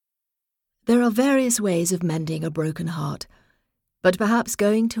There are various ways of mending a broken heart, but perhaps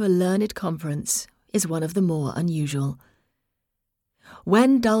going to a learned conference is one of the more unusual.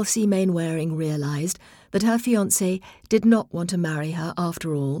 When Dulcie Mainwaring realised that her fiancé did not want to marry her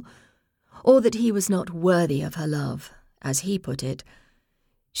after all, or that he was not worthy of her love, as he put it,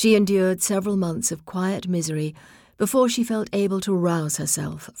 she endured several months of quiet misery before she felt able to rouse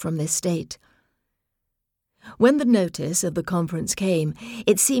herself from this state. When the notice of the conference came,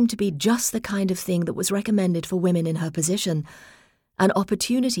 it seemed to be just the kind of thing that was recommended for women in her position, an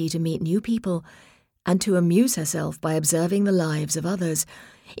opportunity to meet new people and to amuse herself by observing the lives of others,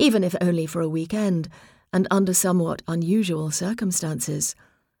 even if only for a weekend and under somewhat unusual circumstances.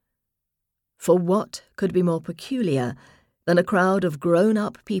 For what could be more peculiar than a crowd of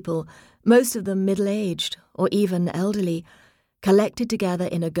grown-up people, most of them middle-aged or even elderly, collected together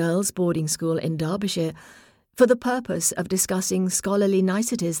in a girls' boarding school in Derbyshire for the purpose of discussing scholarly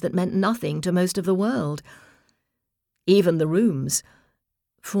niceties that meant nothing to most of the world? Even the rooms,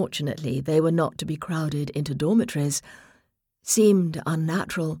 fortunately they were not to be crowded into dormitories, seemed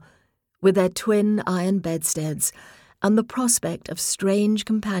unnatural, with their twin iron bedsteads and the prospect of strange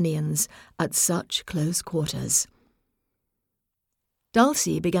companions at such close quarters.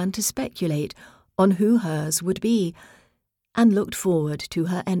 Dulcie began to speculate on who hers would be, and looked forward to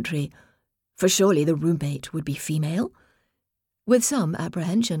her entry, for surely the roommate would be female, with some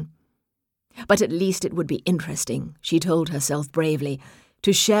apprehension. But at least it would be interesting, she told herself bravely,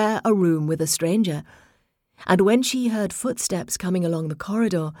 to share a room with a stranger, and when she heard footsteps coming along the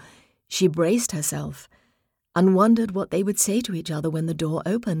corridor, she braced herself and wondered what they would say to each other when the door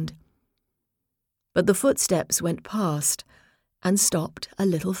opened. But the footsteps went past and stopped a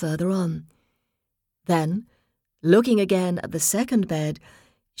little further on. Then, looking again at the second bed,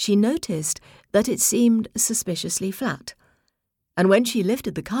 she noticed that it seemed suspiciously flat, and when she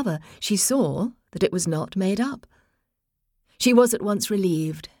lifted the cover, she saw that it was not made up. She was at once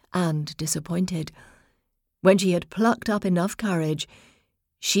relieved and disappointed. When she had plucked up enough courage,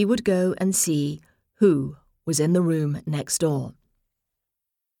 she would go and see who was in the room next door.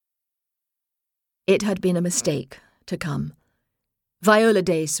 It had been a mistake to come. Viola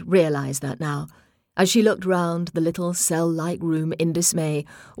Dace realised that now, as she looked round the little cell-like room in dismay,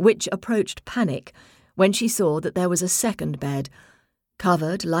 which approached panic when she saw that there was a second bed,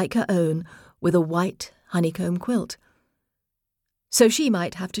 covered, like her own, with a white honeycomb quilt. So she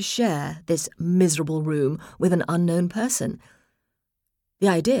might have to share this miserable room with an unknown person. The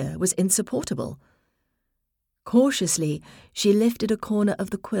idea was insupportable. Cautiously, she lifted a corner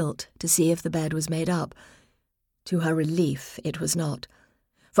of the quilt to see if the bed was made up. To her relief, it was not,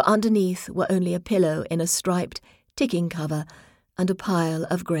 for underneath were only a pillow in a striped ticking cover and a pile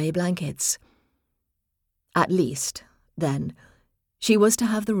of grey blankets. At least, then, she was to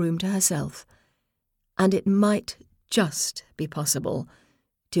have the room to herself, and it might just be possible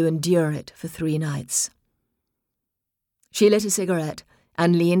to endure it for 3 nights. She lit a cigarette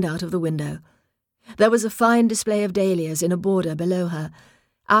and leaned out of the window. There was a fine display of dahlias in a border below her.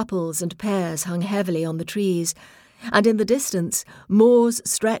 Apples and pears hung heavily on the trees, and in the distance moors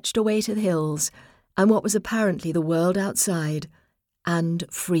stretched away to the hills, and what was apparently the world outside, and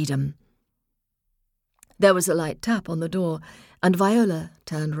freedom. There was a light tap on the door, and Viola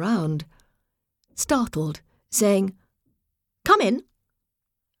turned round, startled, saying, "Come in,"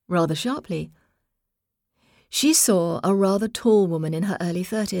 rather sharply. She saw a rather tall woman in her early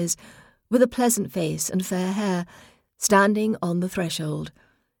 30s, with a pleasant face and fair hair, standing on the threshold.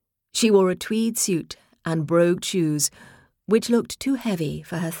 She wore a tweed suit and brogued shoes, which looked too heavy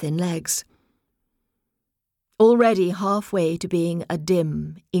for her thin legs. Already halfway to being a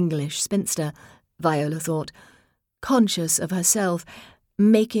dim English spinster, Viola thought, conscious of herself,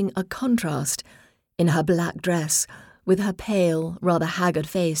 making a contrast in her black dress with her pale, rather haggard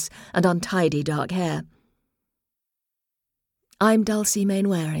face and untidy dark hair. "I'm Dulcie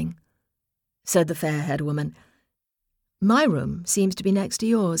Mainwaring," said the fair-haired woman. "My room seems to be next to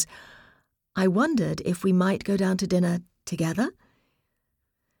yours. I wondered if we might go down to dinner together?"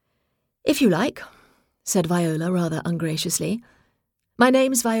 "If you like," said Viola rather ungraciously. "My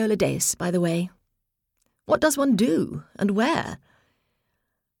name's Viola Dace, by the way. What does one do, and where?"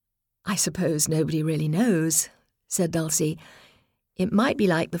 "I suppose nobody really knows," said Dulcie. "It might be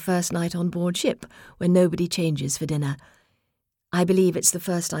like the first night on board ship, when nobody changes for dinner. I believe it's the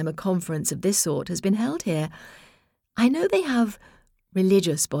first time a conference of this sort has been held here. I know they have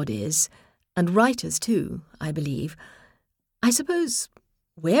religious bodies, and writers too, I believe. I suppose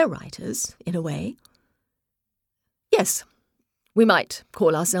we're writers, in a way." "Yes, we might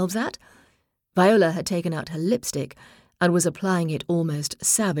call ourselves that." Viola had taken out her lipstick and was applying it almost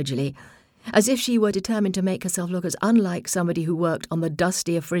savagely, as if she were determined to make herself look as unlike somebody who worked on the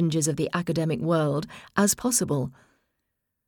dustier fringes of the academic world as possible.